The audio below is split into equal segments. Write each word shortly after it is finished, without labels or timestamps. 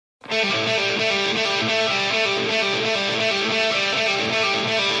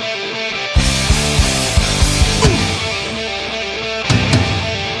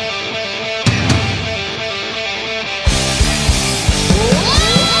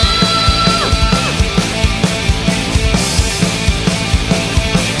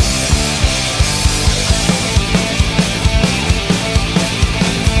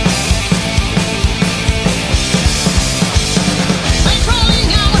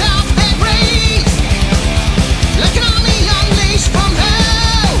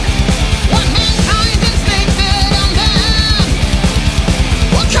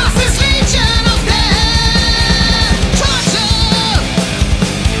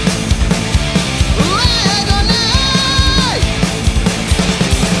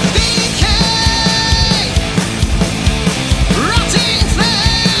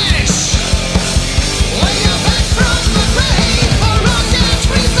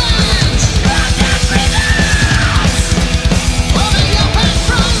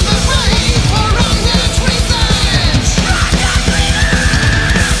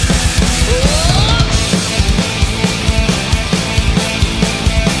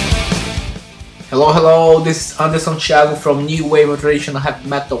Hello, this is Anderson Thiago from New Wave of Traditional Heavy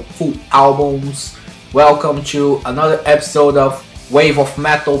Metal Full Albums. Welcome to another episode of Wave of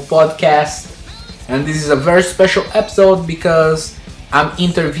Metal podcast. And this is a very special episode because I'm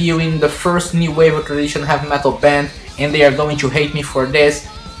interviewing the first New Wave of Traditional Heavy Metal band, and they are going to hate me for this,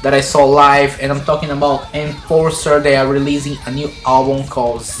 that I saw live. And I'm talking about Enforcer. They are releasing a new album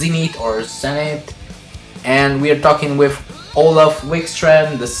called Zenith or Zenith. And we are talking with Olof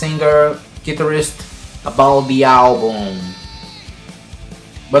Wikstrand, the singer, guitarist, about the album.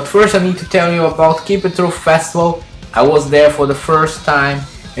 But first I need to tell you about Keep It True Festival. I was there for the first time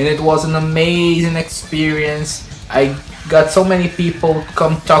and it was an amazing experience. I got so many people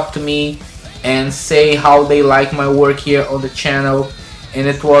come talk to me and say how they like my work here on the channel, and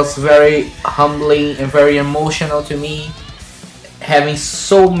it was very humbling and very emotional to me, having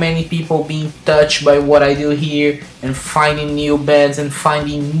so many people being touched by what I do here and finding new bands and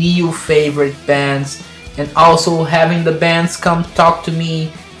finding new favorite bands, and also having the bands come talk to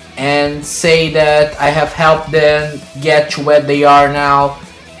me and say that I have helped them get to where they are now,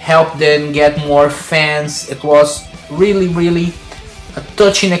 helped them get more fans. It was really a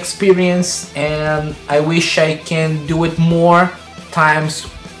touching experience, and I wish I can do it more times,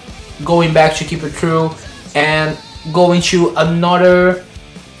 going back to Keep It True and going to another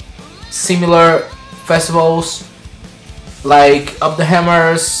similar festivals like Up the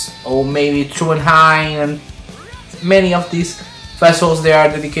Hammers or maybe True and High, and many of these festivals, they are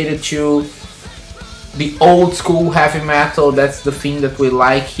dedicated to the old school heavy metal. That's the thing that we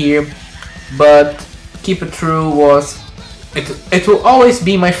like here. But Keep It True was, it will always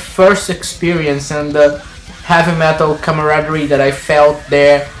be my first experience, and the heavy metal camaraderie that I felt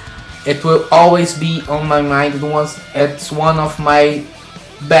there, it will always be on my mind. It's one of my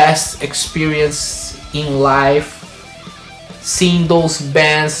best experience in life, seeing those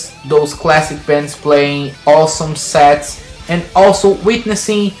bands, those classic bands playing awesome sets, and also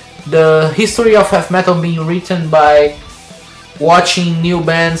witnessing the history of heavy metal being written by watching new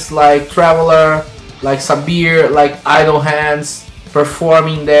bands like Traveler, like Sabir, like Idle Hands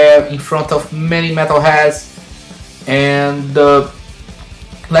performing there in front of many metalheads. And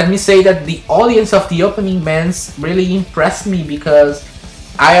let me say that the audience of the opening bands really impressed me, because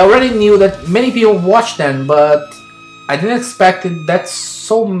I already knew that many people watched them, but I didn't expect it that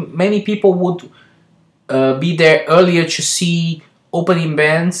so many people would be there earlier to see opening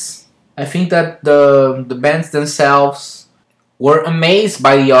bands. I think that the bands themselves were amazed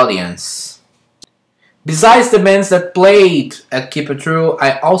by the audience. Besides the bands that played at Keep It True,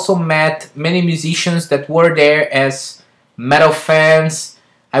 I also met many musicians that were there as metal fans.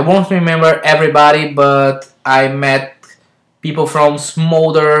 I won't remember everybody, but I met people from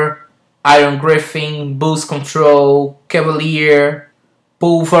Smolder, Iron Griffin, Boost Control, Cavalier,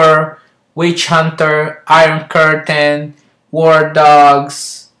 Pulver, Witchunter, Iron Curtain, War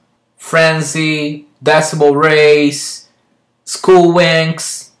Dogs, Frenzy, Decibel Race, Skull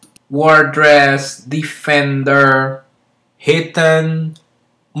Winks, War Dress, Defender, Hitten,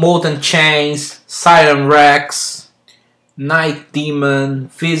 Molten Chains, Siren Rex, Night Demon,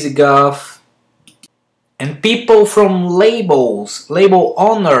 Visigoth, and people from labels, label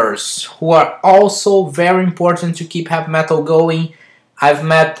owners, who are also very important to keep heavy metal going. I've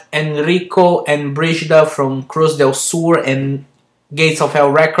met Enrico and Brigida from Cruz del Sur and Gates of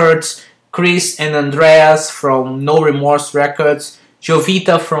Hell Records, Chris and Andreas from No Remorse Records,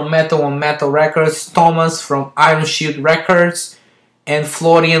 Jovita from Metal on Metal Records, Thomas from Iron Shield Records, and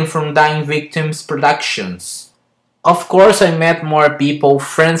Florian from Dying Victims Productions. Of course, I met more people,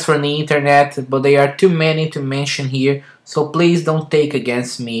 friends from the internet, but they are too many to mention here, so please don't take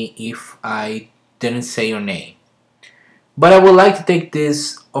against me if I didn't say your name. But I would like to take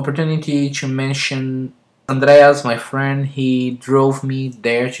this opportunity to mention Andreas, my friend. He drove me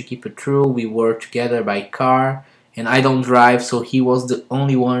there to Keep It True. We were together by car, and I don't drive, so he was the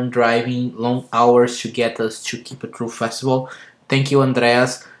only one driving long hours to get us to Keep It True Festival. Thank you,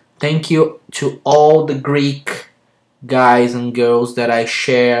 Andreas. Thank you to all the Greek guys and girls that I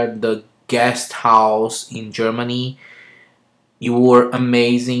shared the guest house in Germany. You were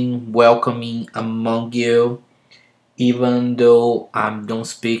amazing, welcoming among you, even though I don't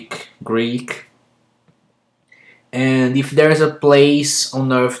speak Greek. And if there's a place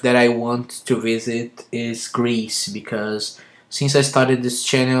on earth that I want to visit, is Greece, because since I started this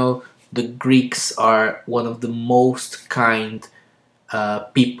channel, the Greeks are one of the most kind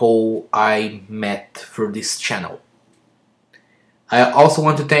people I met through this channel. I also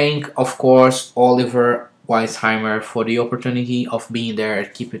want to thank, of course, Oliver Weisheimer for the opportunity of being there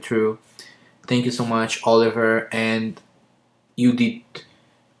at Keep It True. Thank you so much, Oliver, and you did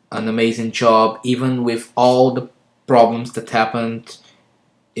an amazing job. Even with all the problems that happened,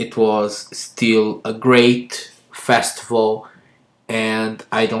 it was still a great festival, and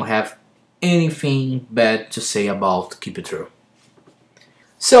I don't have anything bad to say about Keep It True.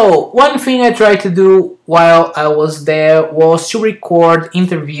 So, one thing I tried to do while I was there was to record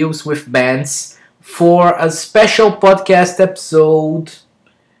interviews with bands for a special podcast episode,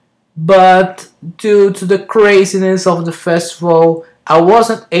 but due to the craziness of the festival, I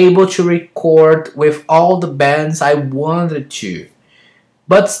wasn't able to record with all the bands I wanted to.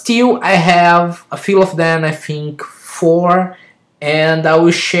 But still, I have a few of them, I think 4, and I will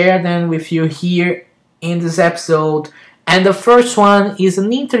share them with you here in this episode. And the first one is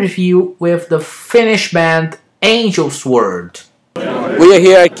an interview with the Finnish band Angel's Word. We are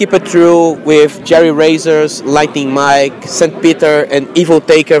here at Keep It True with Jerry Razors, Lightning Mike, St. Peter, and Evil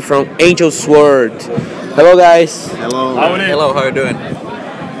Taker from Angel's Word. Hello, guys. Hello. Hello, how are you doing?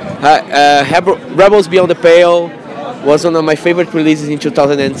 Hi, Rebels Beyond the Pale was one of my favorite releases in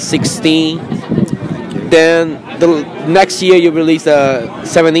 2016. Then the next year you released a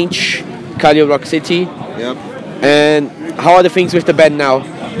 7-inch Cardio Rock City. Yep. And how are the things with the band now?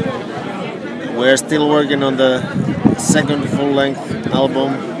 We're still working on the second full-length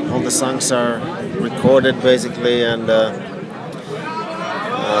album. All the songs are recorded basically, and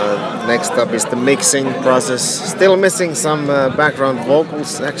next up is the mixing process. Still missing some background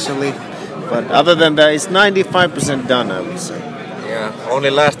vocals actually, but other than that, it's 95% done, I would say. Yeah, only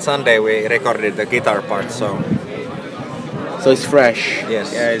last Sunday we recorded the guitar part, so it's fresh.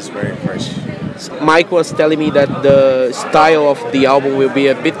 yes. Yeah, it's very fresh. Mike was telling me that the style of the album will be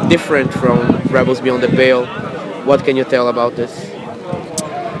a bit different from Rebels Beyond the Pale. What can you tell about this?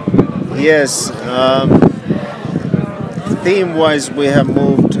 Yes, theme-wise we have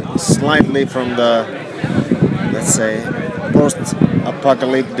moved slightly from the, let's say,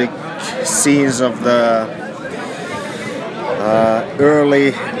 post-apocalyptic scenes of the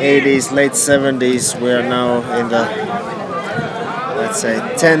early 80s, late 70s. We are now in the, let's say,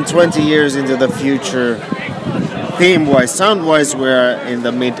 10-20 years into the future. Theme-wise, sound-wise, we're in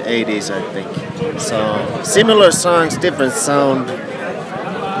the mid-80s, I think. So, similar songs, different sound,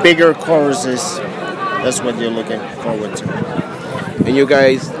 bigger choruses. That's what you're looking forward to. And you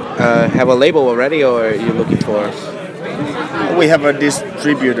guys have a label already, or are you looking for? We have a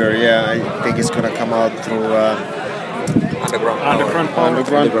distributor, yeah. I think it's gonna come out through Underground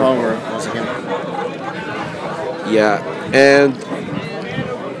Power once again. Yeah, and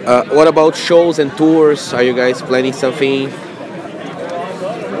what about shows and tours? Are you guys planning something?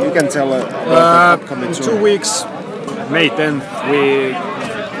 You can tell about the upcoming in tour. 2 weeks, May 10th, we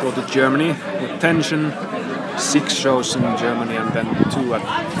go to Germany with Tension, 6 shows in Germany and then 2 at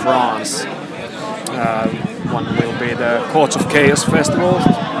France. One will be the Courts of Chaos Festival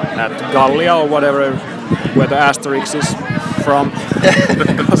at Gallia or whatever, where the asterisk is from,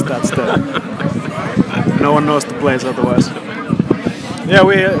 because that's the... No one knows the place otherwise. Yeah,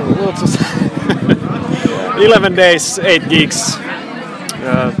 we'll just 11 days, 8 gigs.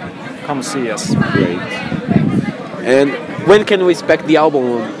 Come see us. Great. And when can we expect the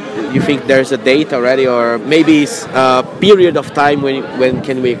album? You think there's a date already, or maybe a period of time when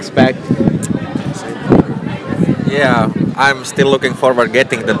can we expect? Yeah, I'm still looking forward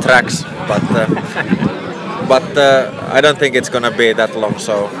getting the tracks, but I don't think it's gonna be that long.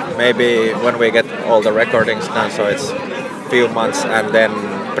 So maybe when we get all the recordings done, so it's few months, and then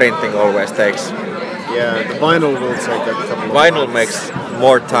printing always takes Yeah, the vinyl will take a couple of Vinyl months. makes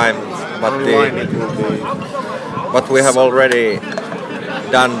more time, but Online it will be. but we have already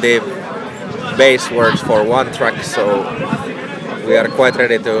done the bass works for one track, so we are quite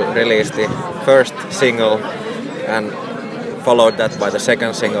ready to release the first single and followed that by the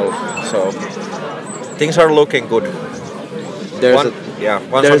second single. So things are looking good. There's One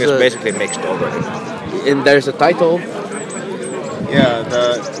song there's is a- basically mixed already. and there's a title, Yeah,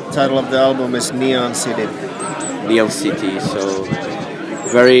 the title of the album is Neon City. Neon City. So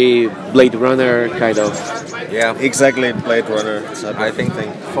very Blade Runner kind of. Yeah, Exactly, Blade Runner type I of think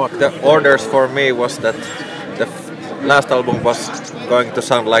thing. the orders for me was that the last album was going to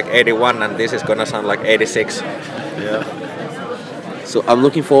sound like 81 and this is gonna sound like 86. Yeah. So I'm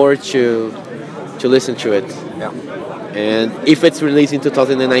looking forward to listen to it. Yeah. And if it's released in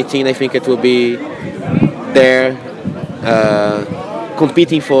 2019, I think it will be there,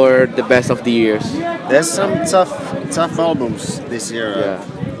 competing for the best of the years. There's some tough albums this year. Yeah.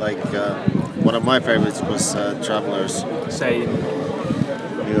 Like one of my favorites was Travelers' Same.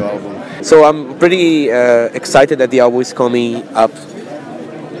 new album. So I'm pretty excited that the album is coming up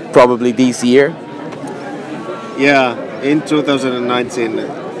probably this year. Yeah, in 2019,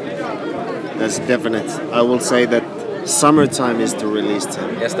 that's definite. I will say that summertime is the release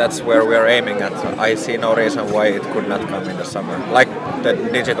time. Yes, that's where we are aiming at. I see no reason why it could not come in the summer. Like the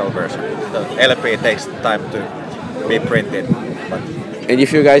digital version. The LP takes time to be printed. But And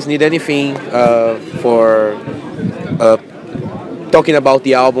if you guys need anything for talking about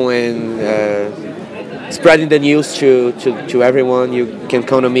the album and spreading the news to everyone, you can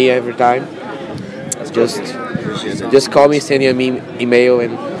count on me every time. Just call me, send me an email,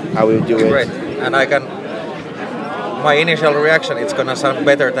 and I will do it. great. And my initial reaction, it's gonna sound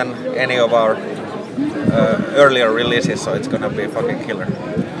better than any of our earlier releases, so it's gonna be fucking killer.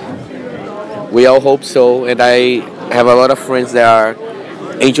 We all hope so, and I have a lot of friends that are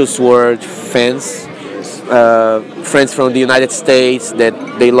Angel Sword fans, friends from the United States that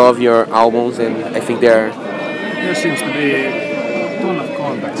they love your albums, and I think they're. There seems to be a ton of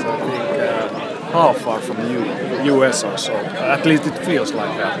contacts, I think, half far from US or so. At least it feels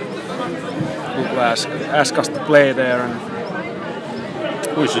like that. People ask us to play there, and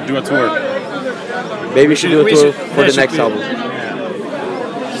We should do a tour. Maybe we should do a we tour should- for there the should next be- album.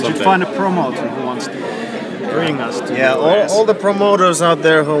 we should find a promoter who wants to bring us to Yeah, US. all the promoters out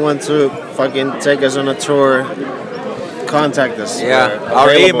there who want to fucking take us on a tour, contact us. Yeah, We're our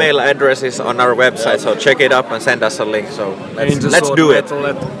available. email address is on our website, so check it up and send us a link. So let's do it.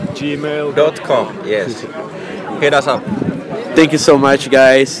 Gmail.com. .com, yes. Hit us up. Thank you so much,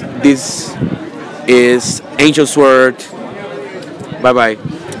 guys. This is Angel Sword. Bye bye.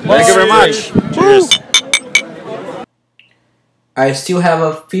 Thank you very much. Cheers. I still have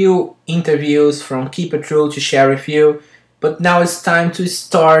a few interviews from Keep It True to share with you, but now it's time to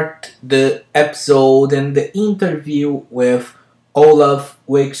start the episode and the interview with Olof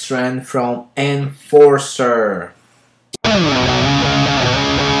Wikstrand from Enforcer.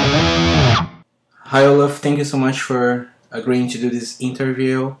 Hi Olof, thank you so much for agreeing to do this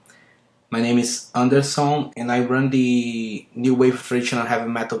interview. My name is Anderson and I run the New Wave Traditional Heavy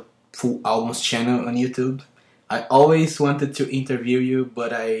Metal Full Albums channel on YouTube. I always wanted to interview you,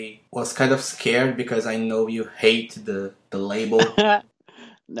 but I was kind of scared because I know you hate the label.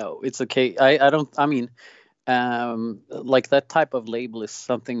 No, it's okay. I don't. I mean, like that type of label is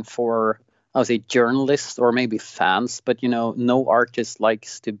something for, I would say, journalists or maybe fans. But no artist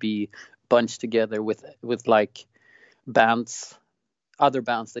likes to be bunched together with like bands, other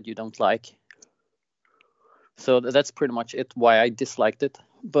bands that you don't like. So that's pretty much it. Why I disliked it.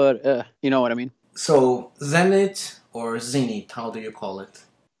 But you know what I mean. So, Zenith or Zenith, how do you call it?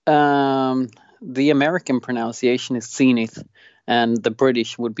 The American pronunciation is Zenith, and the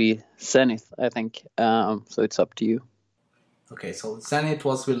British would be Zenith, I think. So it's up to you. Okay, so Zenith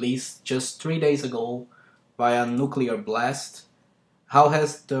was released just 3 days ago via Nuclear Blast. How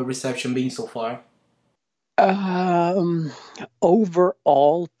has the reception been so far?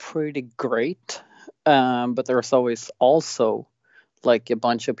 Overall, pretty great. But there's always also like a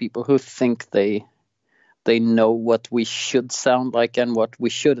bunch of people who think they know what we should sound like and what we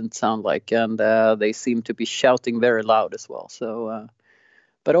shouldn't sound like, and they seem to be shouting very loud as well. So,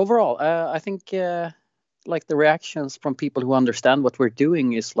 but overall, I think like the reactions from people who understand what we're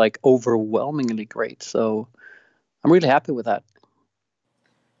doing is like overwhelmingly great. So I'm really happy with that.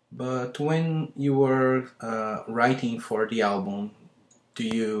 But when you were writing for the album, do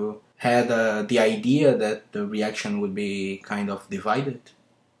you had the idea that the reaction would be kind of divided?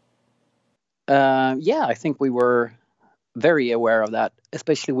 Yeah, I think we were very aware of that,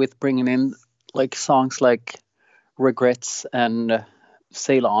 especially with bringing in like songs like Regrets and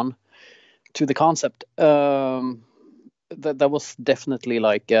Sail On to the concept. That was definitely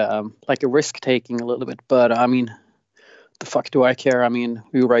like a risk taking a little bit, but I mean, the fuck do I care? I mean,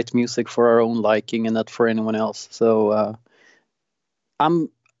 we write music for our own liking and not for anyone else. So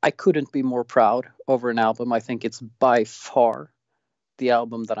I couldn't be more proud over an album. I think it's by far the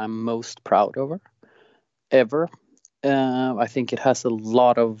album that I'm most proud over ever. I think it has a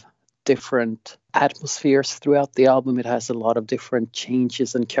lot of different atmospheres throughout the album. It has a lot of different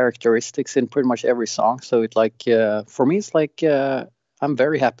changes and characteristics in pretty much every song. So it like for me, it's like I'm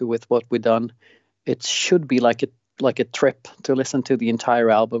very happy with what we've done. It should be like a trip to listen to the entire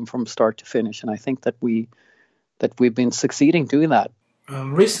album from start to finish, and I think that we've been succeeding doing that.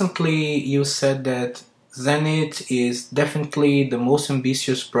 Recently, you said that Zenith is definitely the most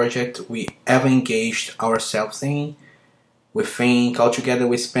ambitious project we ever engaged ourselves in. We think altogether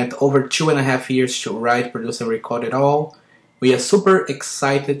we spent over 2.5 years to write, produce, and record it all. We are super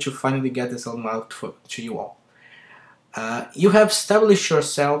excited to finally get this album out to you all. You have established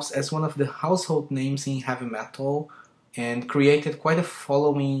yourselves as one of the household names in heavy metal and created quite a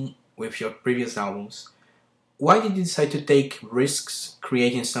following with your previous albums. Why did you decide to take risks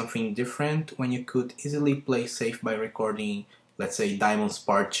creating something different when you could easily play safe by recording, let's say, Diamonds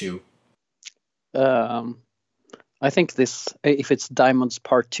Part 2? I think if it's Diamonds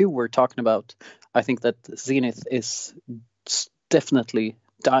Part 2 we're talking about, I think that Zenith is definitely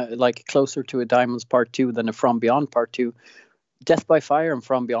like closer to a Diamonds Part 2 than a From Beyond Part 2. Death by Fire and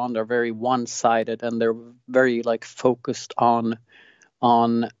From Beyond are very one-sided, and they're very like focused on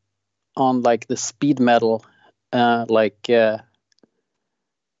like the speed metal aspect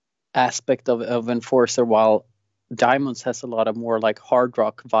of Enforcer, while Diamonds has a lot of more like hard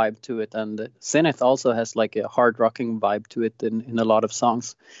rock vibe to it, and Zenith also has like a hard rocking vibe to it in a lot of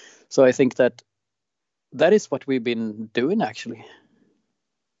songs. So I think that is what we've been doing actually.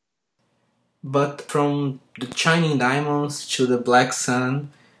 But from the Shining Diamonds to the Black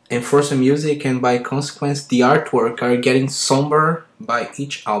Sun, Enforcer music and by consequence the artwork are getting somber by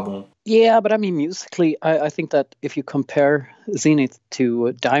each album. Yeah, but I mean musically, I think that if you compare Zenith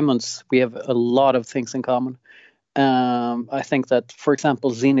to Diamonds, we have a lot of things in common. I think that, for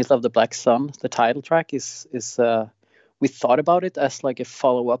example, Zenith of the Black Sun, the title track is we thought about it as like a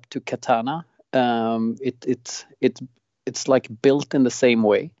follow-up to Katana. It's like built in the same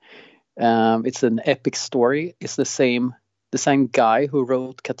way. It's an epic story. It's the same guy who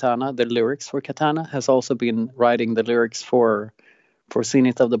wrote Katana, the lyrics for Katana, has also been writing the lyrics for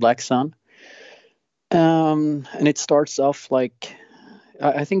Zenith of the Black Sun. And it starts off like,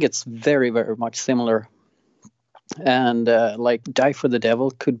 I think it's very, very much similar. And like Die for the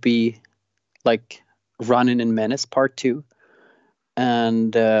Devil could be like Running in Menace Part 2.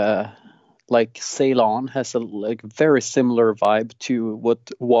 And like Sail On has a like very similar vibe to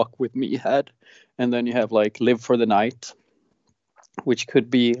what Walk With Me had. And then you have like Live for the Night, which could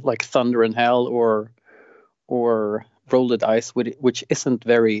be like Thunder in Hell or Roll the Dice, which isn't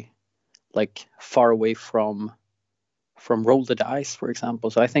very like far away from Roll the Dice, for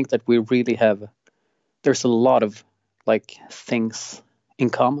example. So I think that we really there's a lot of like things in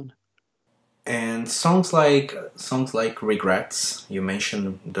common. And songs like Regrets, you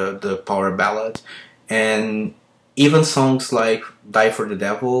mentioned the power ballad, and even songs like Die for the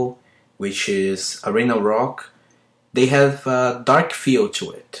Devil, which is arena rock, they have a dark feel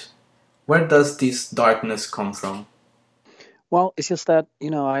to it. Where does this darkness come from? Well, it's just that,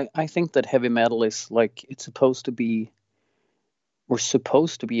 I think that heavy metal is like, it's supposed to be,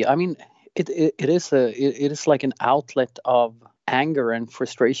 I mean, it is like an outlet of anger and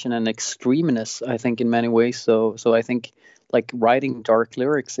frustration and extremeness, I think, in many ways. So I think like writing dark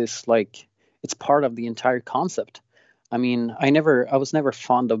lyrics is like, it's part of the entire concept. I mean, I was never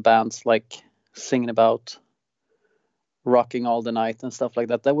fond of bands like singing about rocking all the night and stuff like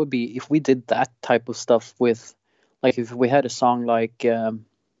that. That would be, if we did that type of stuff with, like if we had a song like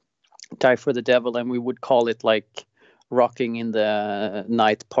Die for the Devil and we would call it like Rocking in the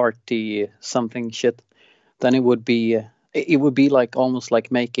Night Party something shit, then it would be like almost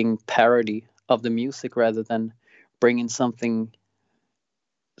like making parody of the music rather than bringing something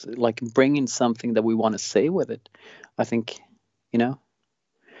that we want to say with it, I think,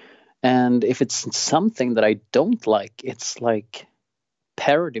 And if it's something that I don't like, it's like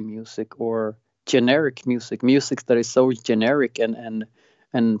parody music or generic music that is so generic and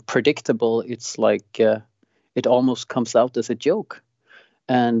predictable. It's like it almost comes out as a joke,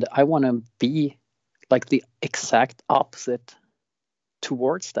 and I want to be like the exact opposite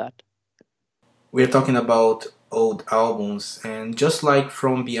towards that. We're talking about old albums, and just like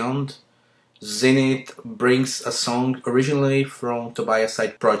From Beyond, Zenith brings a song originally from Tobias'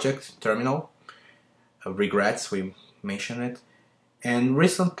 side project, Terminal. Regrets, we mentioned it. And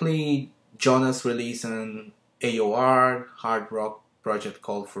recently, Jonas released an AOR hard rock project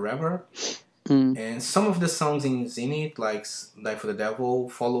called Forever. And some of the songs in Zenith, like Die for the Devil,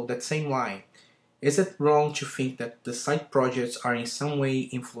 follow that same line. Is it wrong to think that the side projects are in some way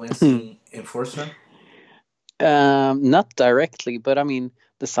influencing Enforcer? Not directly, but I mean,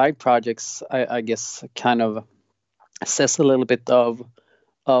 the side projects, I guess, kind of says a little bit of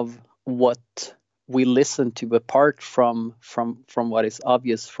what we listen to, apart from what is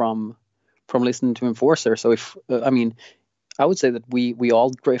obvious from listening to Enforcer. So if I mean, I would say that we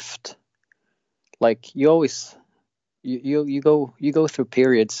all drift. Like you always, you go through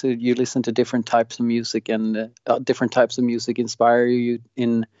periods. So you listen to different types of music, and different types of music inspire you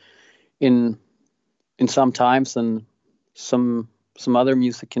in some times, and some other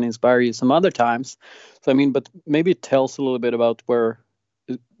music can inspire you some other times. So I mean, but maybe it tells a little bit about where,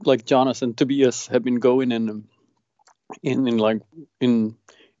 like, Jonas and Tobias have been going in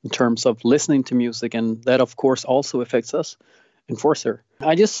terms of listening to music, and that of course also affects us, Enforcer.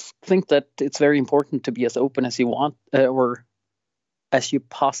 I just think that it's very important to be as open as you want, or as you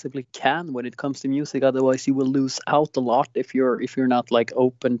possibly can when it comes to music. Otherwise, you will lose out a lot if you're not like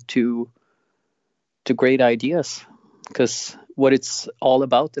open to great ideas, because what it's all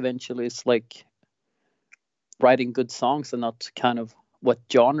about eventually is like writing good songs and not kind of what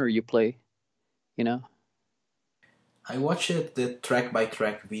genre you play, you know. I watched the track by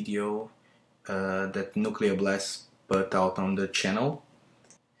track video that Nuclear Blast put out on the channel,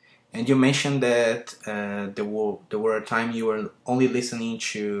 and you mentioned that there were a time you were only listening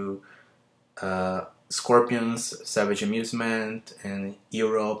to Scorpions, Savage Amusement, and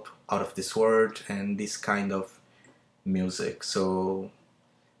Europe, Out of This World, and this kind of music. So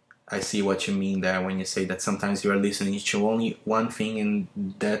I see what you mean there when you say that sometimes you are listening to only one thing and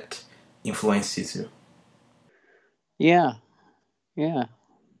that influences you. Yeah.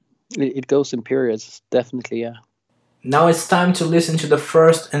 It goes in periods, definitely, yeah. Now it's time to listen to the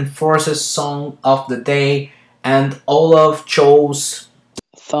first Enforcer song of the day, and Olof chose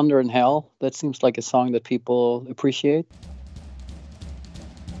Thunder and Hell. That seems like a song that people appreciate.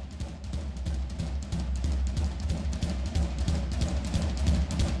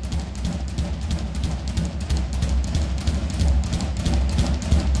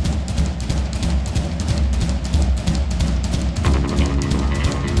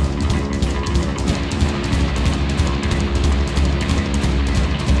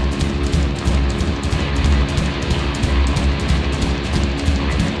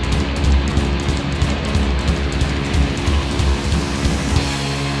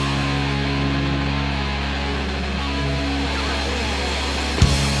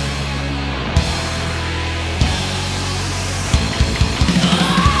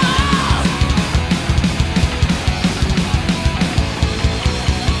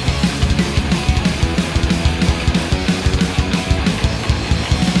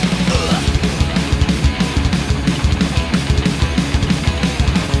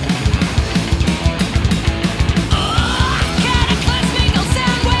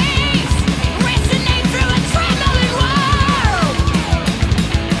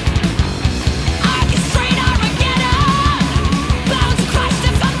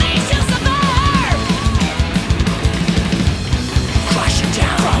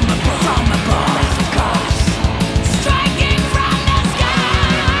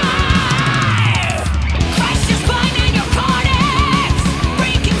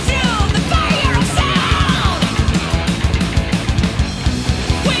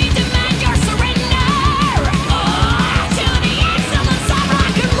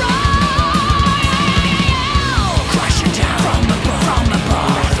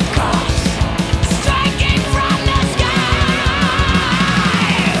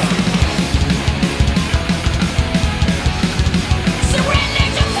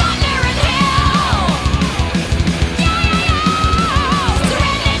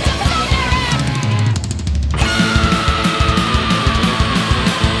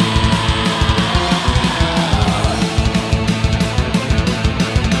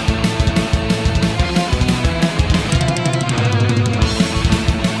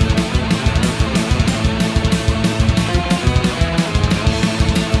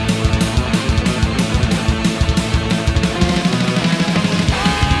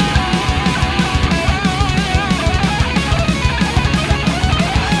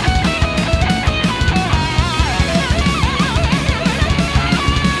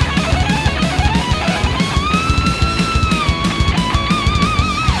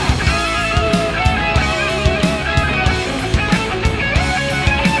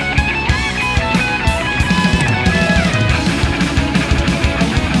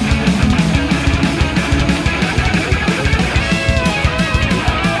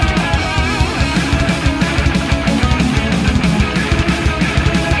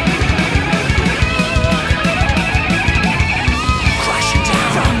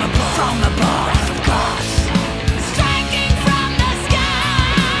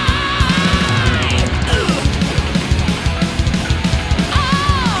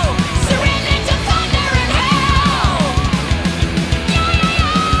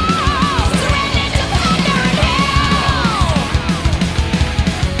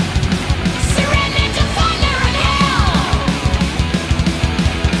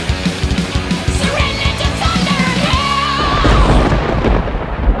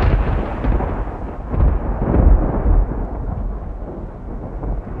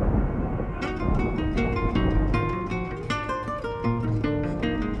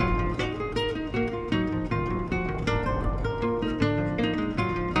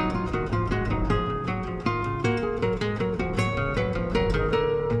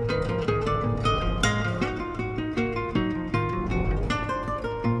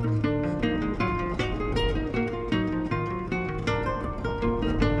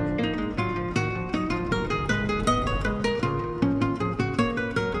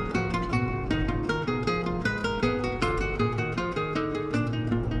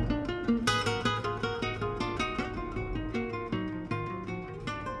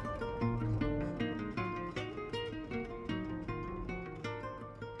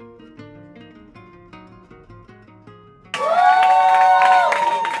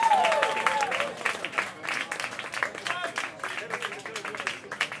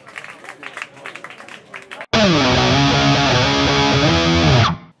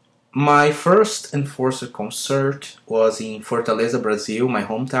 My first Enforcer concert was in Fortaleza, Brazil, my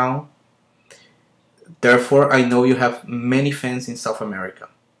hometown. Therefore, I know you have many fans in South America.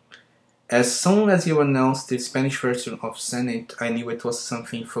 As soon as you announced the Spanish version of Zenith, I knew it was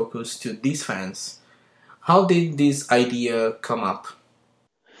something focused to these fans. How did this idea come up?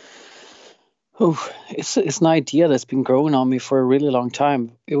 Oh, it's an idea that's been growing on me for a really long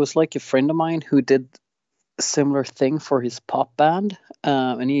time. It was like a friend of mine who did a similar thing for his pop band,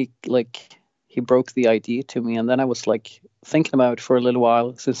 and he broke the idea to me, and then I was like thinking about it for a little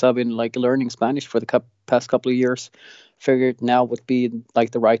while since I've been like learning Spanish for the past couple of years. Figured now would be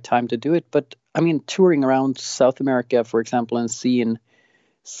like the right time to do it. But I mean, touring around South America, for example, and seeing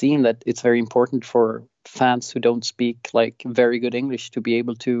that it's very important for fans who don't speak like very good English to be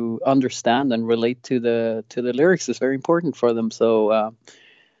able to understand and relate to the lyrics is very important for them. So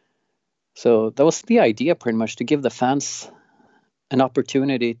so that was the idea, pretty much, to give the fans an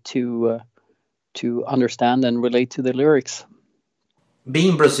opportunity to understand and relate to the lyrics.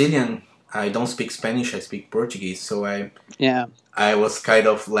 Being Brazilian, I don't speak Spanish, I speak Portuguese, so I was kind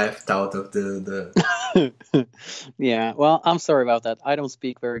of left out of the Yeah, well, I'm sorry about that. I don't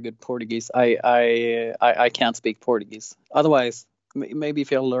speak very good Portuguese. I can't speak Portuguese. Otherwise, maybe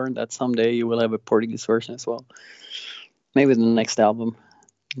if you'll learn that someday, you will have a Portuguese version as well. Maybe the next album.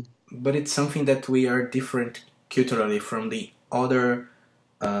 But it's something that we are different culturally from the other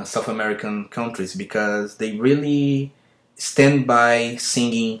South American countries, because they really stand by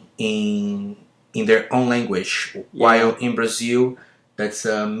singing in their own language, while in Brazil that's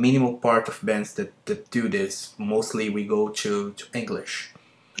a minimal part of bands that do this. Mostly we go to English.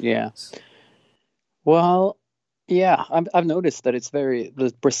 Yeah. Well, yeah, I've noticed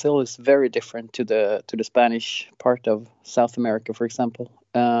that Brazil is very different to the Spanish part of South America, for example.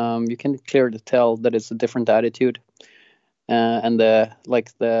 You can clearly tell that it's a different attitude, and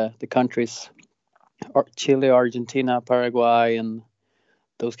the countries, Chile, Argentina, Paraguay, and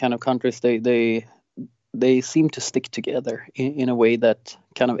those kind of countries, they seem to stick together in a way that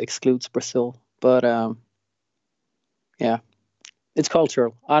kind of excludes Brazil. But yeah, it's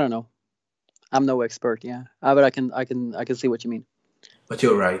cultural. I don't know. I'm no expert, but I can see what you mean. But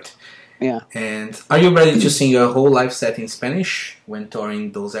you're right. Yeah. And are you ready to sing a whole live set in Spanish when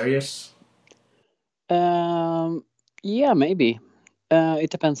touring those areas? Yeah, maybe. It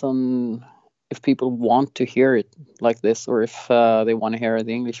depends on if people want to hear it like this, or if they want to hear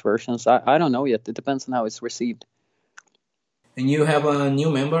the English versions. I don't know yet. It depends on how it's received. And you have a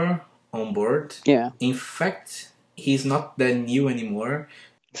new member on board. Yeah. In fact, he's not that new anymore.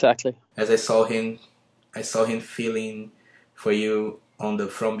 Exactly. As I saw him filling for you on the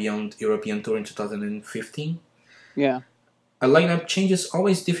From Beyond European Tour in 2015. Yeah. A lineup change is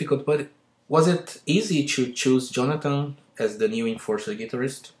always difficult, but was it easy to choose Jonathan as the new Enforcer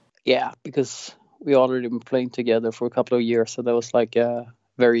guitarist? Yeah, because we already been playing together for a couple of years, so that was like a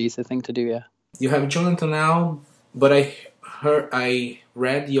very easy thing to do, yeah. You have Jonathan now, but I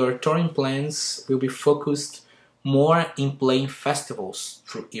read your touring plans will be focused more in playing festivals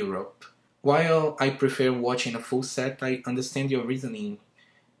through Europe. While I prefer watching a full set, I understand your reasoning.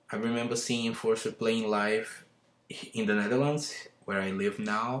 I remember seeing Enforcer playing live in the Netherlands, where I live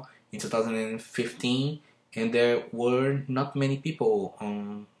now, in 2015, and there were not many people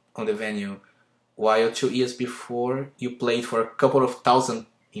on the venue, while 2 years before you played for a couple of thousand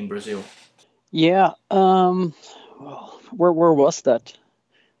in Brazil. Yeah, where was that?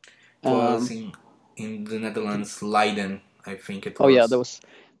 It was in the Netherlands, Leiden, I think it was. Oh yeah, that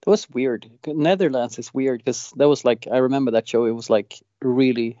was weird. Netherlands is weird because that was like, I remember that show. It was like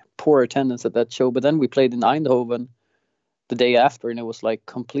really poor attendance at that show. But then we played in Eindhoven the day after, and it was like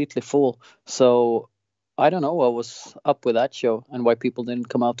completely full. So I don't know what was up with that show and why people didn't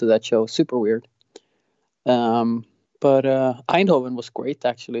come out to that show. Super weird. But Eindhoven was great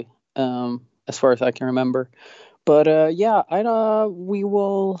actually, as far as I can remember. But yeah,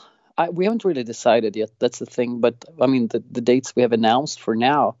 we haven't really decided yet. That's the thing. But I mean, the dates we have announced for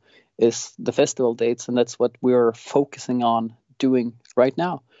now is the festival dates, and that's what we're focusing on doing right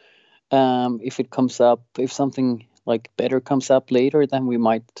now. If it comes up, if something like better comes up later, then we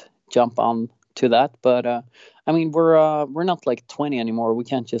might jump on to that. But I mean, we're not like 20 anymore. We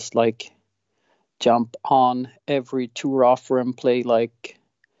can't just like jump on every tour offer and play like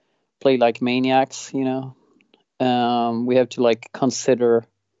maniacs, you know. We have to like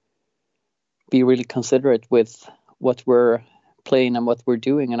be really considerate with what we're playing and what we're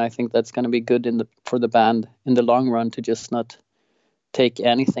doing, and I think that's going to be good for the band in the long run, to just not take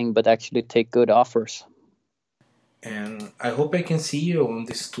anything but actually take good offers. And I hope I can see you on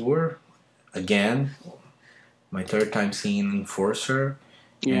this tour again. My third time seeing Enforcer.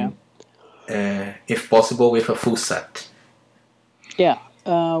 Yeah. And if possible, with a full set. Yeah,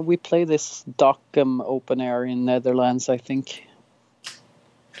 we play this NWOTHM open air in Netherlands, I think.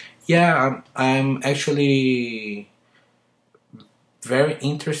 Yeah, I'm actually very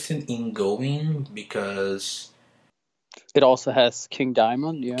interested in going because it also has King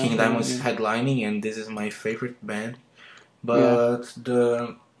Diamond. Yeah, King Diamond's headlining, and this is my favorite band. But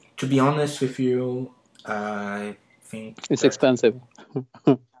to be honest with you, I think it's expensive.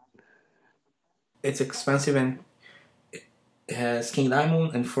 It's expensive, and it has King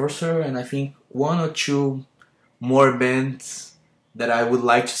Diamond, Enforcer, and I think one or two more bands that I would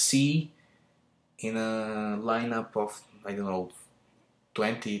like to see in a lineup of, I don't know,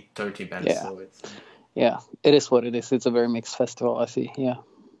 20, 30 bands. Yeah. So It is what it is. It's a very mixed festival, I see. Yeah.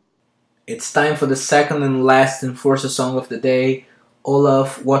 It's time for the second and last Enforcer song of the day.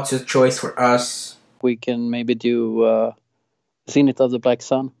 Olof, what's your choice for us? We can maybe do Zenith of the Black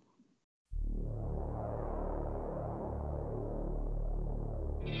Sun.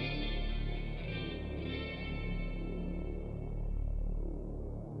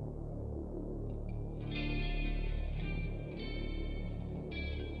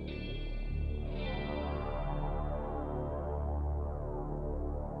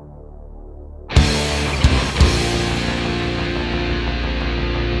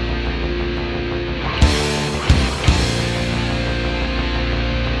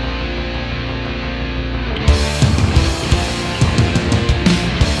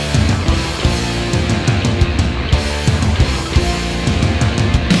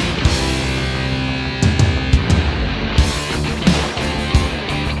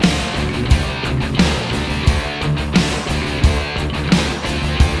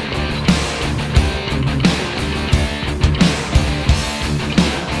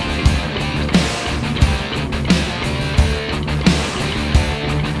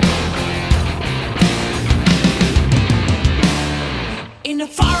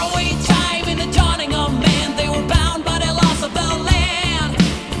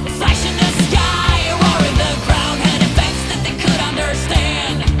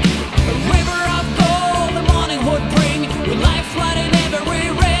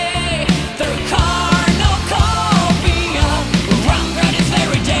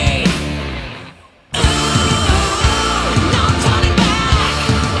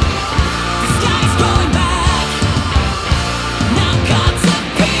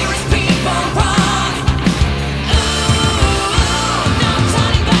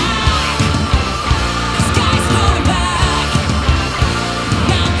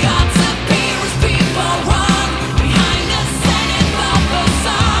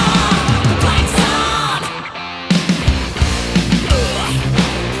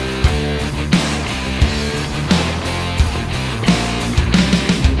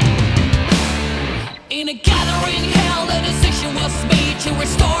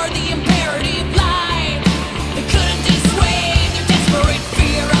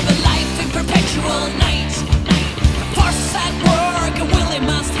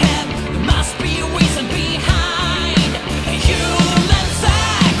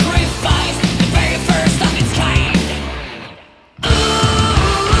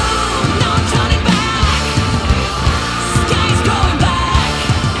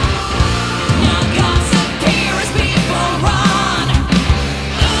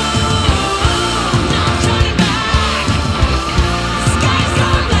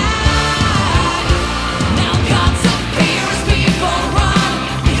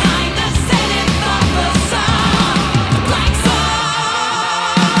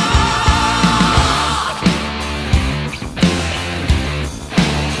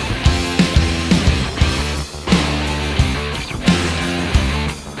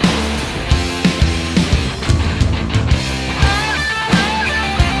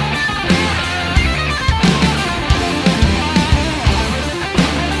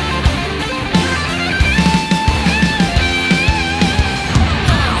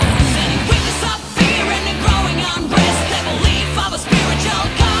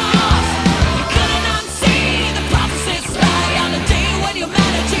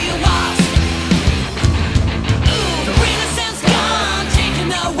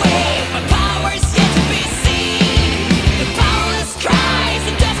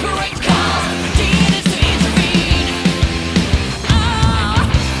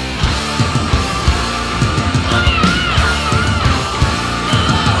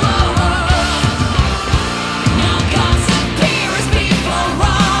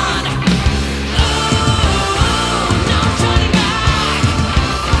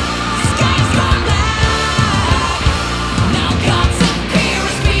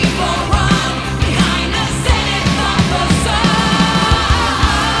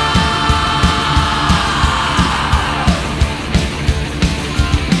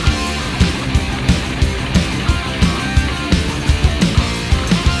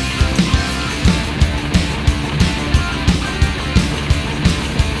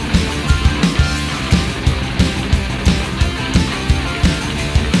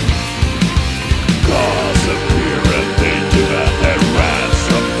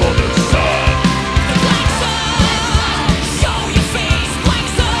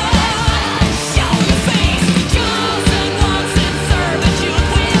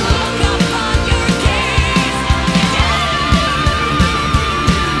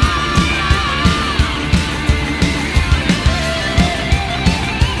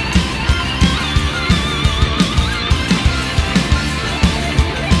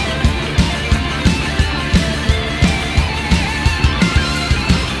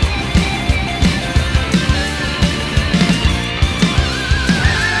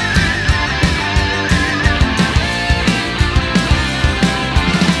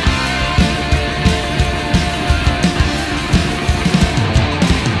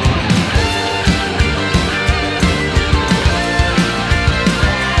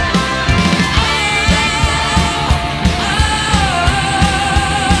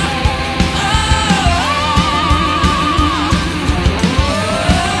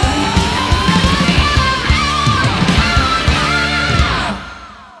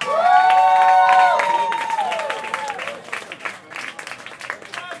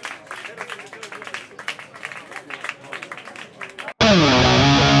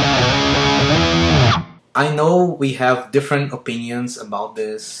 I know we have different opinions about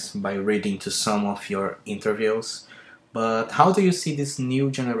this by reading to some of your interviews, but how do you see this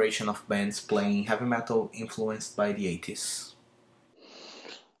new generation of bands playing heavy metal influenced by the 80s?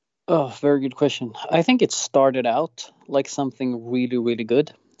 Oh, very good question. I think it started out like something really, really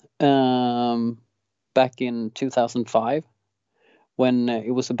good. Back in 2005, when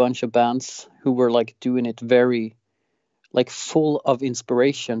it was a bunch of bands who were like doing it very, like full of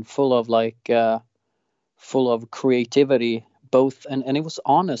inspiration, full of creativity, both, and it was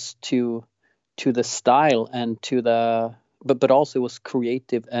honest to the style and to the, but also it was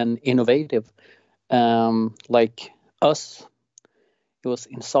creative and innovative. Like us, it was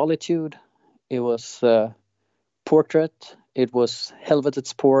In Solitude, it was Portrait, it was Helveted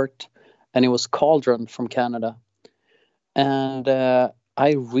Sport, and it was Cauldron from Canada. And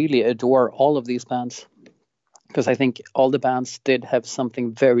I really adore all of these bands because I think all the bands did have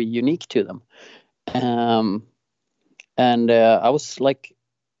something very unique to them. And I was like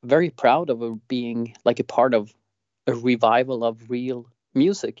very proud of being like a part of a revival of real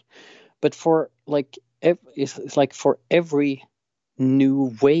music. But for like, it's like for every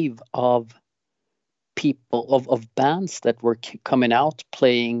new wave of people of bands that were coming out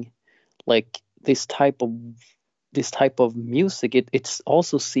playing like this type of music, it's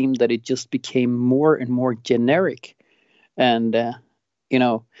also seemed that it just became more and more generic. And you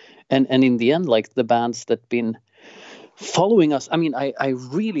know, and in the end, like the bands that been following us, I mean, I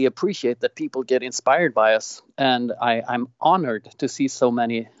really appreciate that people get inspired by us, and I'm honored to see so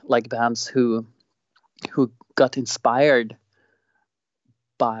many like bands who got inspired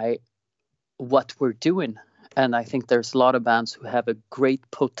by what we're doing. And I think there's a lot of bands who have a great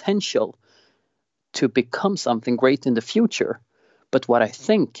potential to become something great in the future. But what I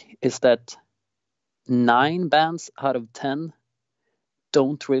think is that 9 bands out of 10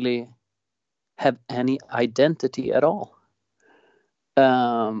 don't really have any identity at all.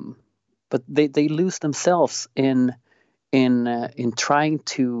 But they lose themselves in trying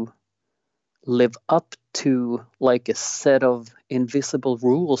to live up to like a set of invisible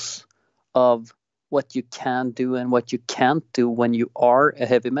rules of what you can do and what you can't do when you are a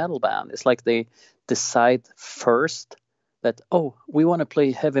heavy metal band. It's like they decide first that, oh, we want to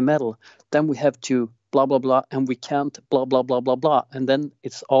play heavy metal, then we have to blah blah blah, and we can't blah blah blah blah blah, and then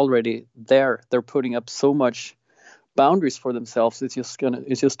it's already there. They're putting up so much boundaries for themselves. It's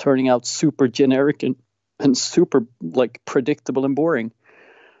just turning out super generic and super like predictable and boring.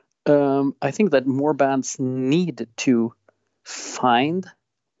 I think that more bands need to find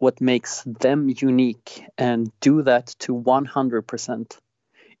what makes them unique and do that to 100%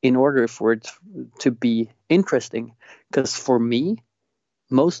 in order for it to be interesting. Because for me,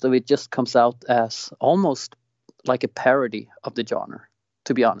 most of it just comes out as almost like a parody of the genre,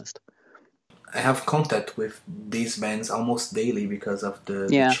 to be honest. I have contact with these bands almost daily because of the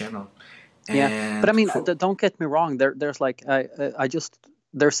channel. And but I mean, don't get me wrong. There's like I just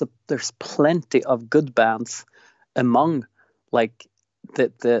there's plenty of good bands among like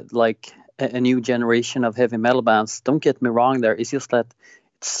the like a new generation of heavy metal bands. Don't get me wrong. There, it's just that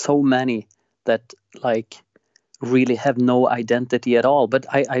it's so many that like really have no identity at all. But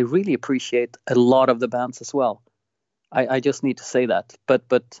I really appreciate a lot of the bands as well. I just need to say that.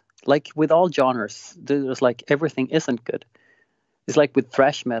 But like with all genres, there's like everything isn't good. It's like with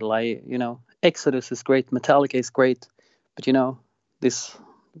thrash metal. Exodus is great, Metallica is great, but there's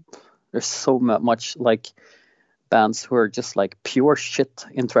so much like bands who are just like pure shit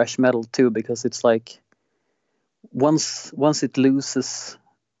in thrash metal too, because it's like once it loses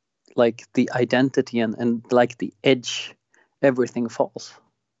like the identity and like the edge, everything falls,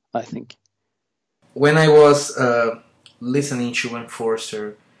 I think. When I was listening to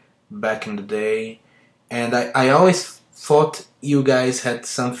Enforcer back in the day, and I always thought you guys had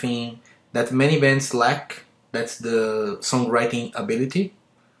something that many bands lack, that's the songwriting ability.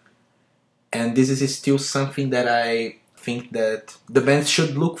 And this is still something that I think that the bands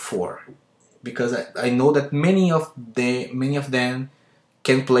should look for, because I know that many of them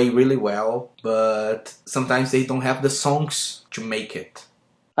can play really well, but sometimes they don't have the songs to make it.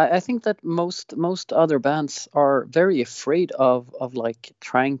 I think that most other bands are very afraid of like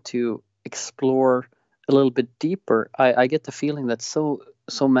trying to explore a little bit deeper. I get the feeling that so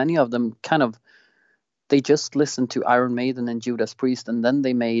many of them kind of, they just listened to Iron Maiden and Judas Priest, and then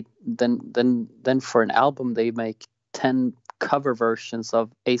they made then for an album they make 10 cover versions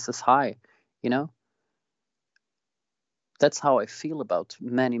of Aces High. That's how I feel about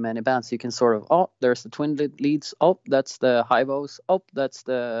many bands. You can sort of, oh, there's the twin leads, oh, that's the high voice, oh, that's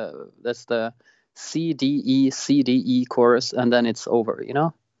the C D E chorus, and then it's over.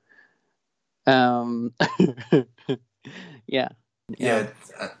 Um, yeah, Yeah,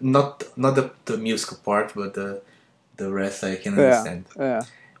 not the musical part, but the rest I can yeah, understand. yeah,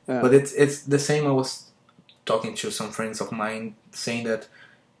 yeah, But it's the same. I was talking to some friends of mine saying that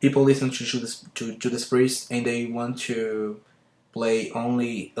people listen to Judas Priest and they want to play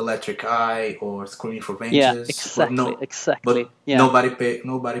only Electric Eye or Screaming for yeah. Vengeance, Exactly, but exactly. Yeah,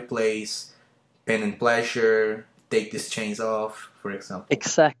 nobody plays Pain and Pleasure, Take These Chains Off, for example.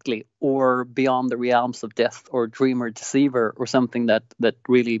 exactly. Or Beyond the Realms of Death, or Dreamer Deceiver, or something that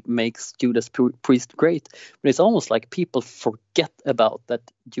really makes Judas Priest great. But it's almost like people forget about that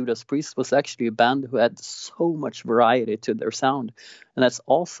Judas Priest was actually a band who had so much variety to their sound, and that's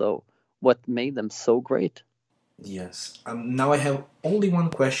also what made them so great. Yes. Now I have only one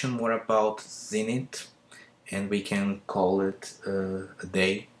question more about Zenith, and we can call it a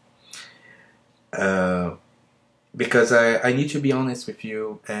day. Uh, because I need to be honest with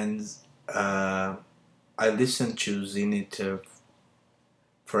you, and I listened to Zenith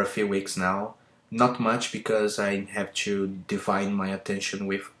for a few weeks now. Not much because I have to divide my attention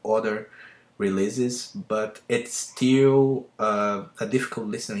with other releases, but it's still a difficult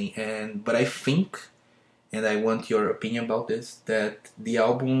listening. But I think, and I want your opinion about this, that the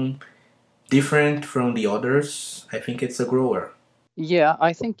album, different from the others, I think it's a grower. Yeah,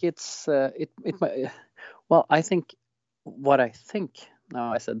 I think it's it might. Well, I think what I think. No,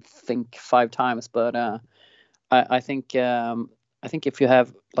 I said think 5 times, but I think if you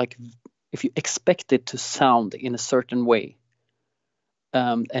have like if you expect it to sound in a certain way,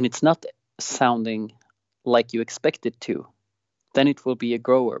 and it's not sounding like you expect it to, then it will be a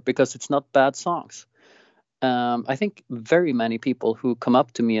grower because it's not bad songs. I think very many people who come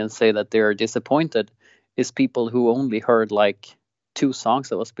up to me and say that they're disappointed is people who only heard like 2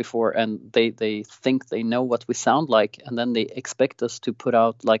 songs of us before, and they think they know what we sound like, and then they expect us to put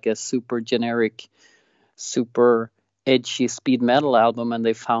out like a super generic, super edgy speed metal album, and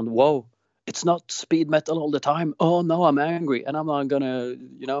they found, whoa, it's not speed metal all the time. Oh no, I'm angry, and I'm not gonna,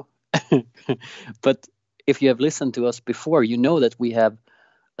 you know. But if you have listened to us before, you know that we have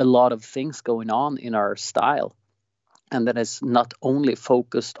a lot of things going on in our style, and that is not only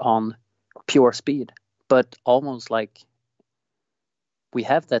focused on pure speed, but almost like we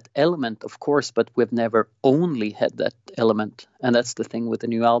have that element, of course, but we've never only had that element. And that's the thing with the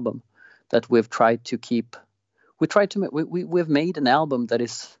new album, that we've tried to keep. We tried to make. We've made an album that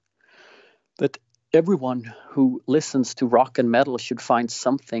is that everyone who listens to rock and metal should find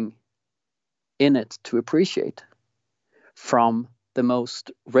something in it to appreciate, from the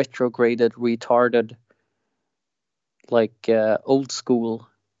most retrograded, retarded, like old school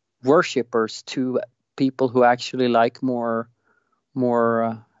worshippers to people who actually like more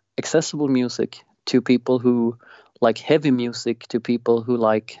accessible music, to people who like heavy music, to people who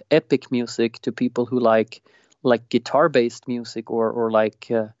like epic music, to people who like guitar based music, or like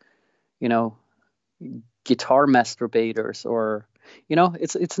you know, guitar masturbators, or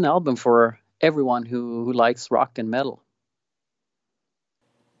it's an album for everyone who likes rock and metal.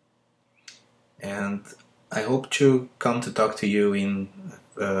 And I hope to come to talk to you in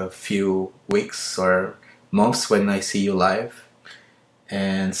a few weeks or months when I see you live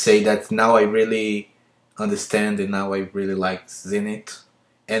and say that now I really understand and now I really like Zenith.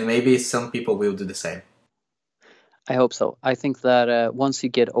 And maybe some people will do the same. I hope so. I think that once you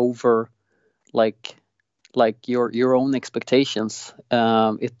get over like your own expectations,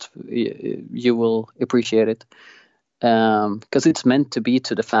 you will appreciate it, because it's meant to be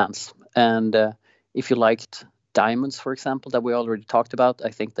to the fans. And if you liked Diamonds, for example, that we already talked about, I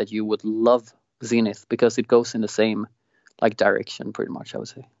think that you would love Zenith, because it goes in the same like direction, pretty much, I would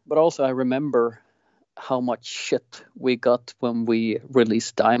say. But also, I remember how much shit we got when we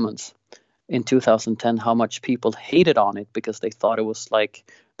released Diamonds in 2010, how much people hated on it because they thought it was like,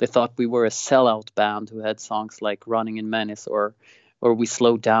 they thought we were a sellout band who had songs like Running in Menace, or We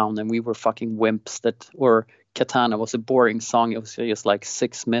Slowed Down and we were fucking wimps, that, or Katana was a boring song. It was just like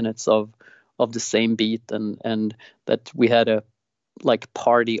 6 minutes of the same beat, and that we had a like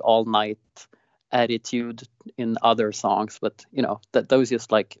party all night attitude in other songs. But that was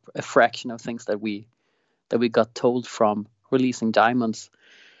just like a fraction of things that we got told from releasing Diamonds,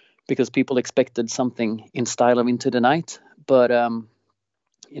 because people expected something in style of Into the Night. But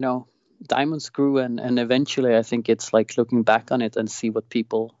Diamonds grew, and eventually I think it's like looking back on it and see what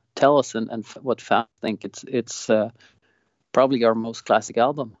people tell us, and what fans think, it's probably our most classic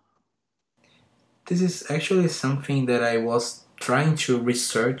album. This is actually something that I was trying to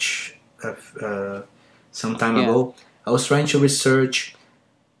research some time ago. I was trying to research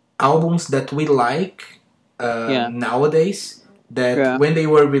albums that we like nowadays, that Yeah. when they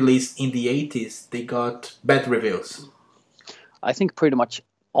were released in the 80s, they got bad reviews. I think pretty much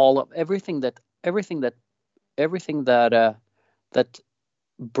all of everything that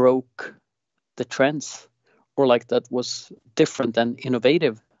broke the trends, or like that was different and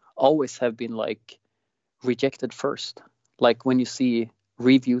innovative, always have been like rejected first. Like when you see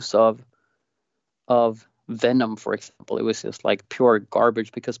reviews of Venom, for example, it was just like pure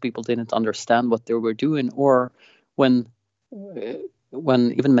garbage because people didn't understand what they were doing. Or when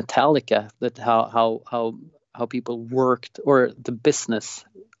even Metallica, that how people worked, or the business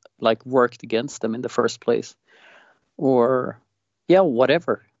like worked against them in the first place, or yeah,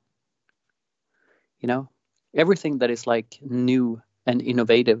 whatever, everything that is like new and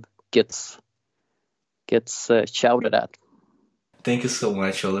innovative gets shouted at. Thank you so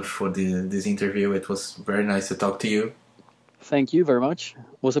much, Olaf, for this interview. It was very nice to talk to you. Thank you very much.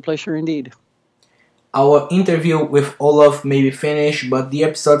 It was a pleasure indeed. Our interview with Olof may be finished, but the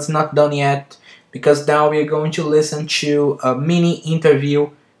episode's not done yet, because now we're going to listen to a mini interview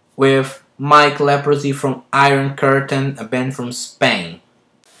with Mike Leprosy from Iron Curtain, a band from Spain.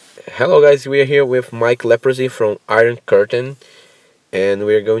 Hello guys, we are here with Mike Leprosy from Iron Curtain, and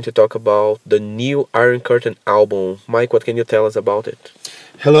we are going to talk about the new Iron Curtain album. Mike, what can you tell us about it?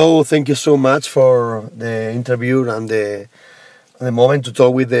 Hello, thank you so much for the interview and the moment to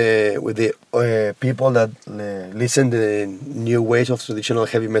talk with the people that listen to the new ways of traditional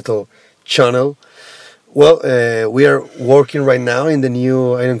heavy metal channel. Well, we are working right now in the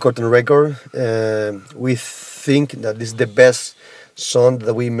new Iron Curtain record. We think that this is the best song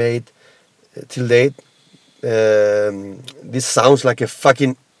that we made till date. This sounds like a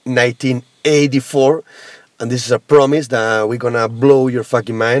fucking 1984, and this is a promise that we're gonna blow your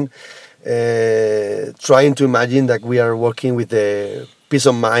fucking mind. Trying to imagine that we are working with the Peace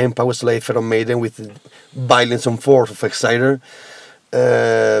of Mind, Power Slave, Iron Maiden, with Violence and Force of Exciter.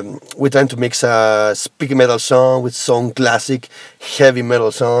 We're trying to mix a speaking metal song with some classic heavy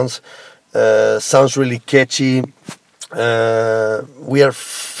metal songs. Sounds really catchy. We are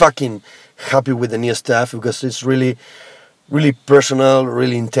fucking happy with the new stuff because it's really, really personal,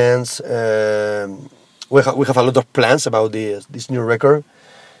 really intense. We have a lot of plans about this new record.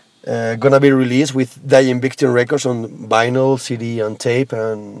 Gonna be released with Dying Victim Records on vinyl, CD, and tape,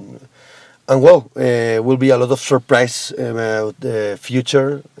 and well, will be a lot of surprise about the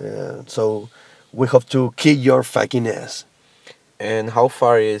future. So we hope to kick your fucking ass. And how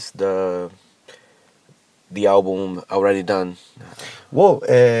far is the album already done? Whoa,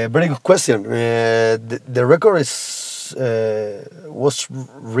 very good question. The record was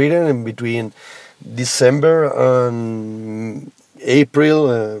written in between December and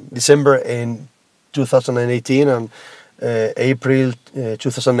April, December in 2018 and April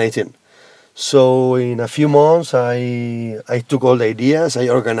 2018. So in a few months, I took all the ideas, I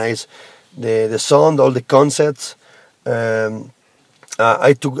organized the sound, all the concepts. I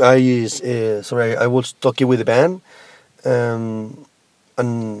was talking with the band, and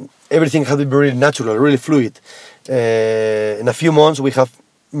everything had been really natural, really fluid. In a few months, we have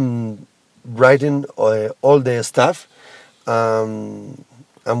written all the stuff, and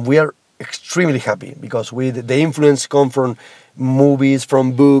we are extremely happy because the influence come from movies,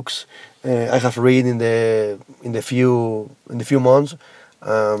 from books. I have read in the few months.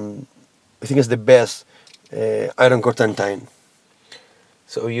 I think it's the best Iron Curtain time.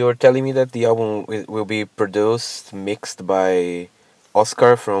 So you're telling me that the album will be produced, mixed by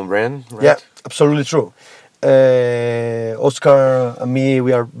Oscar from Ren, right? Yeah, absolutely true. Oscar and me,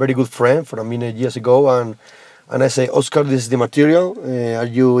 we are very good friends from many years ago, and I say, Oscar, this is the material. Are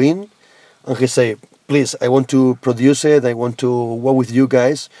you in? And he say, please, I want to produce it. I want to work with you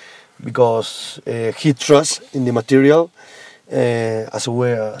guys because he trusts in the material as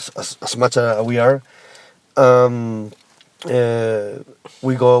much as we are.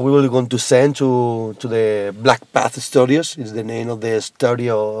 We will going to send to the Black Path Studios. Is the name of the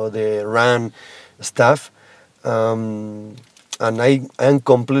studio, the Ran staff. And I am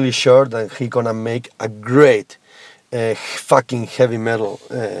completely sure that he gonna make a great fucking heavy metal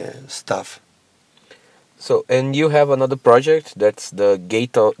stuff. So, and you have another project, that's the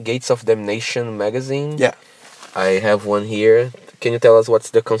Gates of Damnation magazine. Yeah. I have one here. Can you tell us what's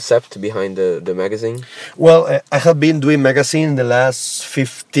the concept behind the magazine? Well, I have been doing magazine the last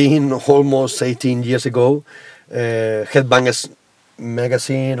 15, almost 18 years ago. Headbangers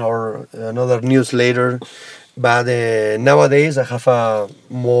magazine or another newsletter. But nowadays I have a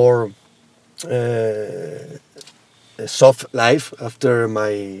more soft life after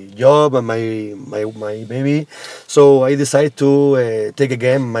my job and my baby. So I decided to take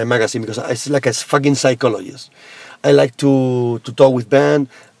again my magazine because I'm like a fucking psychologist. I like to talk with bands.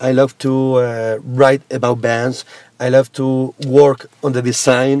 I love to write about bands. I love to work on the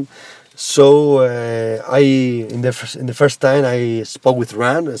design. So in the first time I spoke with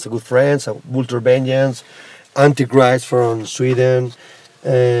Rand as a good friend, Vulture Vengeance, Antichrist from Sweden,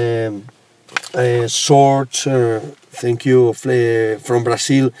 Swords, thank you, from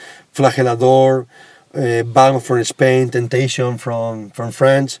Brazil, Flagelador, Balm from Spain, Temptation from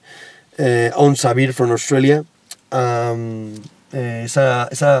France, On Sabir from Australia. It's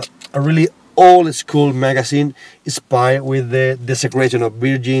a really old school magazine inspired with the Desecration of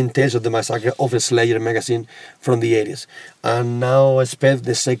Virgin, Tales of the Massacre of a Slayer magazine from the 80s. And now I expect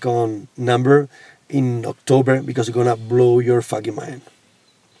the second number in October because it's gonna blow your fucking mind.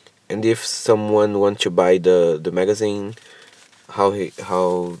 And if someone wants to buy the magazine, how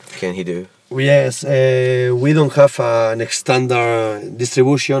can he do? Yes, we don't have an standard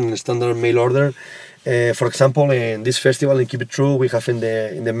distribution, a standard mail order. For example, in this festival in Keep It True, we have in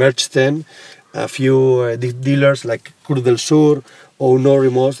the merch stand a few dealers like Cruz del Sur or No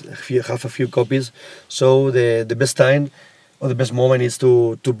Remorse have a few copies. So the best time or the best moment is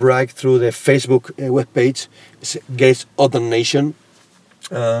to brag through the Facebook webpage. It's Gates of the Nation,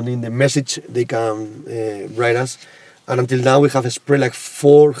 and in the message they can write us. And until now we have spread like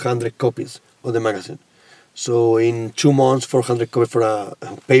 400 copies of the magazine. So in 2 months, 400 copies for a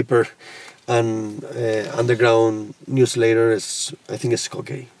paper and underground newsletter I think it's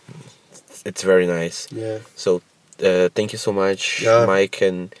okay. It's very nice. Yeah. So thank you so much, Yeah. Mike,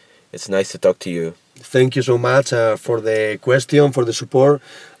 and it's nice to talk to you. Thank you so much for the question, for the support,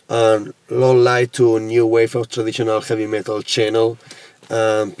 and long life to New Wave of Traditional Heavy Metal channel.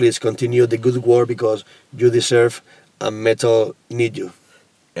 Please continue the good work because you deserve and metal need you.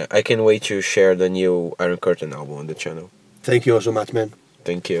 I can't wait to share the new Iron Curtain album on the channel. Thank you so much, man.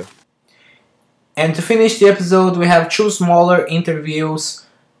 Thank you. And to finish the episode, we have 2 smaller interviews.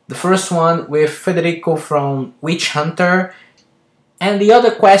 The first one with Federico from Witchunter, and the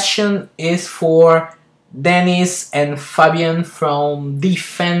other question is for Dennis and Fabian from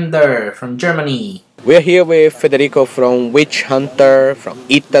Defender from Germany. We're here with Federico from Witchunter from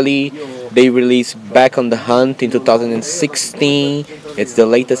Italy. They released Back on the Hunt in 2016. It's the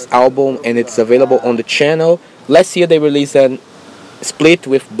latest album and it's available on the channel. Last year they released a split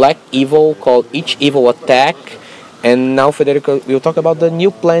with Black Evil called Each Evil Attack. And now Federico will talk about the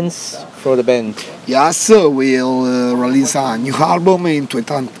new plans for the band. Yes, we'll release a new album in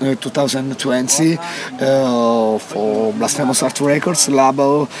 2020 for Blasphemous Art Records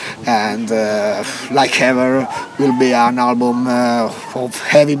label, and like ever will be an album of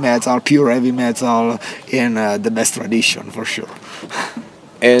heavy metal, pure heavy metal in the best tradition for sure.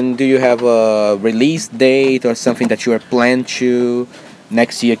 And do you have a release date or something that you are planned to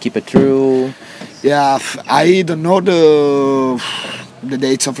next year? Keep it true. Yeah, I don't know the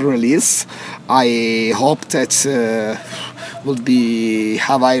dates of release. I hope that will be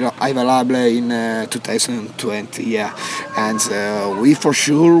available in 2020. Yeah, and we for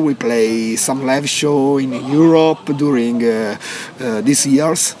sure we play some live show in Europe during these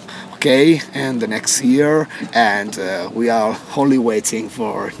years. Okay, and the next year, and we are only waiting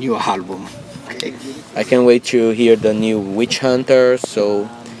for new album. Okay. I can't wait to hear the new Witchunter. So.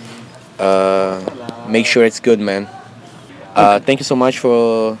 Make sure it's good, man. Thank you so much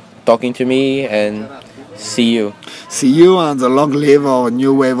for talking to me, and see you. See you, and the long live of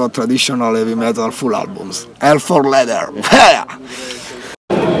New Wave of Traditional Heavy Metal Full Albums. Hell for Leather.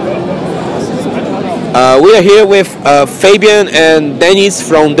 We are here with Fabian and Dennis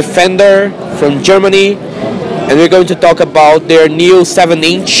from Defender from Germany, and we're going to talk about their new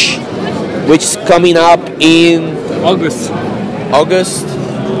 7-inch, which is coming up in August.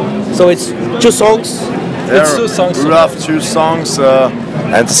 So it's 2 songs. It's 2 songs. We have 2 songs,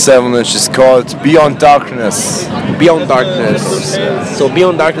 and the 7-inch is called Beyond Darkness. Beyond Darkness. So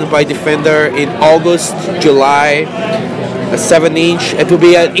Beyond Darkness by Defender in August, July. A 7-inch. It will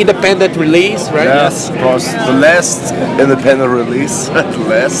be an independent release, right? Yes, of course. The last independent release. The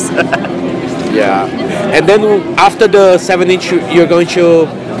last. Yeah. And then after the 7-inch, you're going to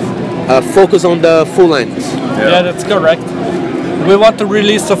focus on the full length. Yeah, that's correct. We want to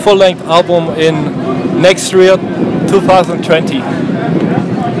release the full-length album in next year, 2020.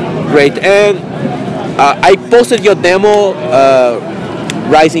 Great. And I posted your demo,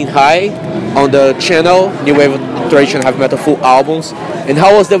 Rising High, on the channel, New Wave of Traditional Heavy Metal Full Albums. And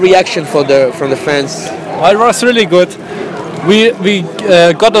how was the reaction from the fans? It was really good. We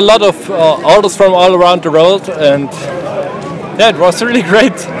got a lot of orders from all around the world, and yeah, it was really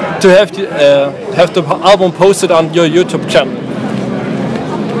great to have the album posted on your YouTube channel.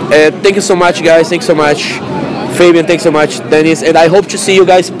 Thank you so much, guys. Thanks so much Fabian, thanks so much. Dennis, and I hope to see you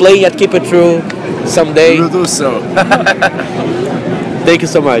guys playing at Keep It True someday. We will do so. Thank you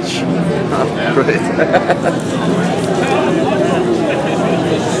so much.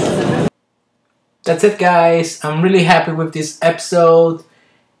 That's it, guys. I'm really happy with this episode,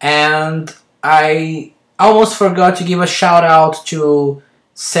 and I almost forgot to give a shout out to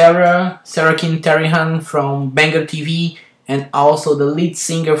Sarah King-Terrihan from Banger TV, and also the lead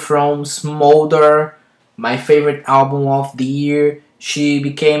singer from Smolder, my favorite album of the year. She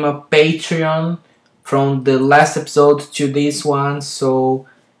became a Patreon from the last episode to this one, so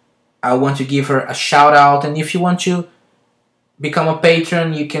I want to give her a shout out. And if you want to become a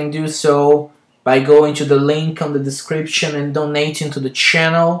patron, you can do so by going to the link on the description and donating to the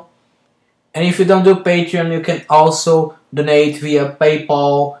channel. And if you don't do Patreon, you can also donate via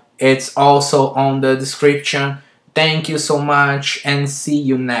PayPal. It's also on the description. Thank you so much, and see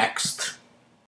you next.